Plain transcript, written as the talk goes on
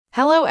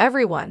Hello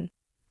everyone!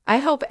 I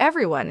hope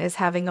everyone is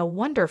having a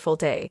wonderful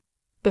day.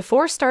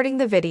 Before starting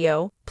the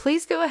video,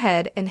 please go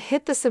ahead and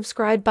hit the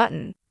subscribe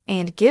button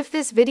and give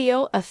this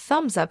video a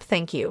thumbs up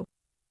thank you.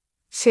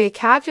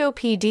 Chicago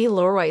PD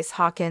Leroyce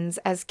Hawkins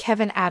as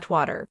Kevin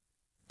Atwater.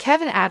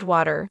 Kevin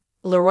Atwater,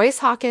 Leroyce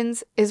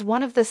Hawkins, is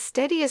one of the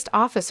steadiest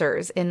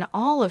officers in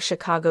all of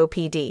Chicago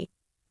PD.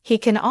 He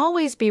can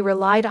always be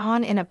relied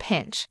on in a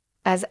pinch,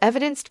 as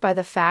evidenced by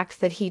the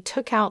fact that he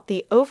took out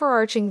the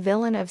overarching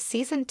villain of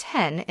Season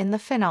 10 in the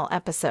finale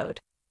episode.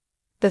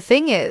 The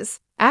thing is,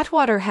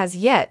 Atwater has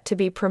yet to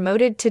be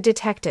promoted to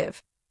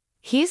detective.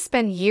 He's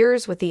spent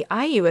years with the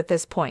IU at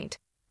this point,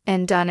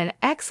 and done an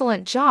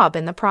excellent job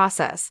in the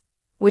process,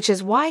 which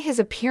is why his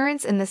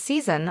appearance in the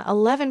Season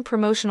 11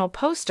 promotional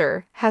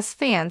poster has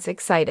fans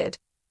excited.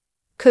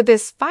 Could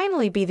this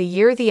finally be the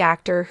year the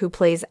actor who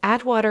plays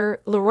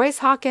Atwater, Leroyce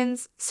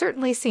Hawkins,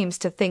 certainly seems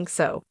to think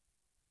so.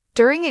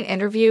 During an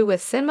interview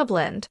with Cinema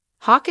Blend,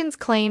 Hawkins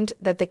claimed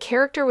that the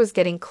character was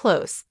getting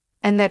close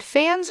and that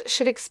fans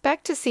should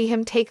expect to see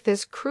him take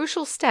this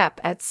crucial step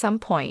at some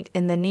point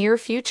in the near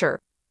future.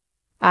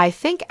 I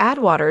think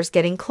Atwater's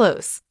getting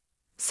close.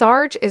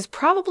 Sarge is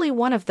probably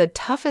one of the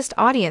toughest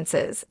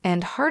audiences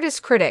and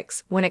hardest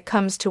critics when it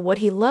comes to what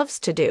he loves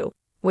to do,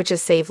 which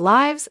is save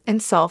lives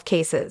and solve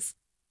cases.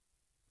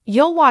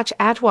 You'll watch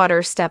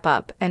Atwater step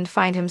up and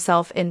find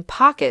himself in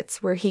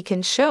pockets where he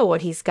can show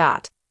what he's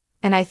got.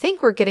 And I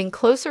think we're getting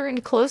closer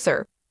and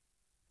closer.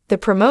 The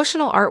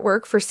promotional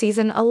artwork for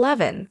Season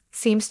 11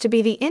 seems to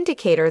be the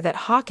indicator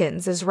that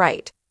Hawkins is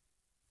right.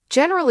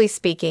 Generally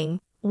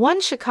speaking, One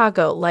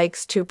Chicago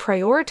likes to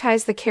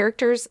prioritize the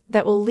characters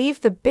that will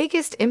leave the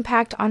biggest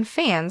impact on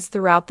fans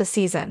throughout the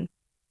season.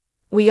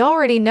 We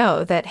already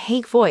know that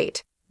Hank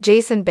Voight,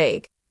 Jason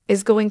Bigg,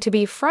 is going to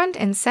be front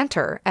and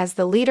center as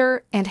the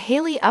leader, and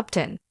Haley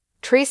Upton,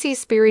 Tracy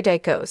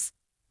Spiridakos,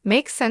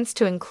 makes sense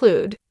to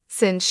include,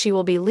 since she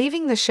will be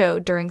leaving the show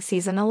during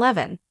Season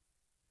 11.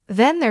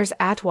 Then there's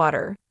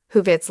Atwater,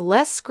 who gets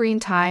less screen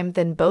time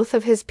than both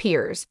of his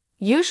peers,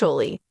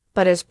 usually,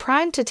 but is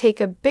primed to take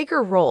a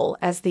bigger role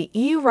as the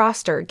EU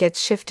roster gets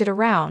shifted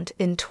around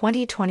in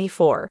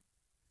 2024.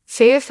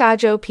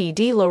 Chicago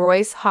PD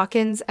Leroyce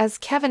Hawkins as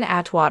Kevin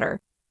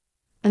Atwater.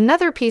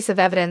 Another piece of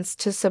evidence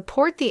to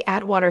support the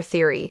Atwater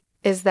theory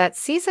is that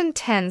Season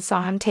 10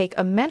 saw him take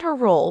a mentor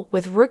role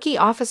with rookie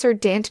officer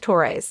Dan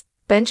Torres,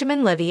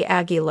 Benjamin Levy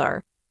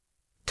Aguilar.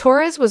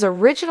 Torres was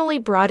originally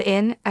brought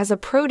in as a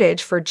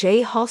protege for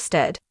Jay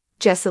Halstead,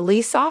 Jesse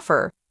Lee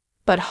Soffer,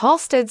 but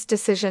Halstead's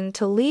decision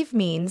to leave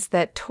means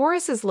that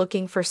Torres is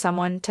looking for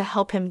someone to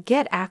help him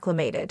get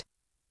acclimated.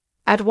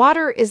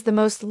 Atwater is the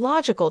most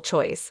logical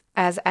choice,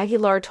 as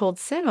Aguilar told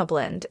Cinema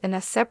Blend in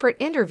a separate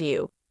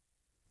interview.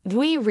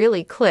 We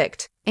really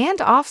clicked, and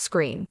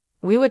off-screen,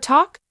 we would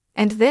talk,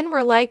 and then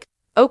we're like,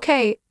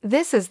 okay,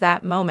 this is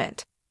that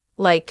moment.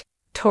 Like,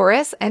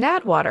 Torres and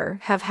Atwater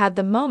have had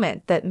the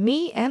moment that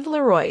me and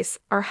Leroyce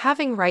are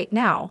having right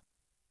now.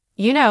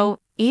 You know,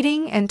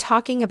 eating and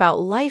talking about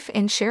life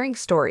and sharing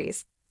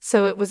stories,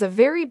 so it was a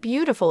very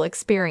beautiful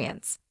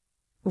experience.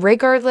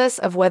 Regardless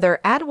of whether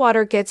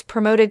Atwater gets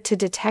promoted to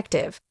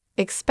detective,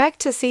 expect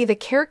to see the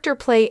character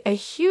play a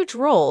huge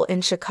role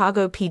in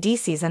Chicago PD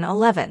Season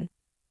 11.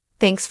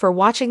 Thanks for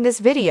watching this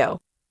video.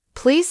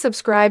 Please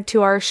subscribe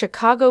to our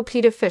Chicago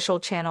PD official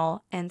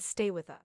channel and stay with us.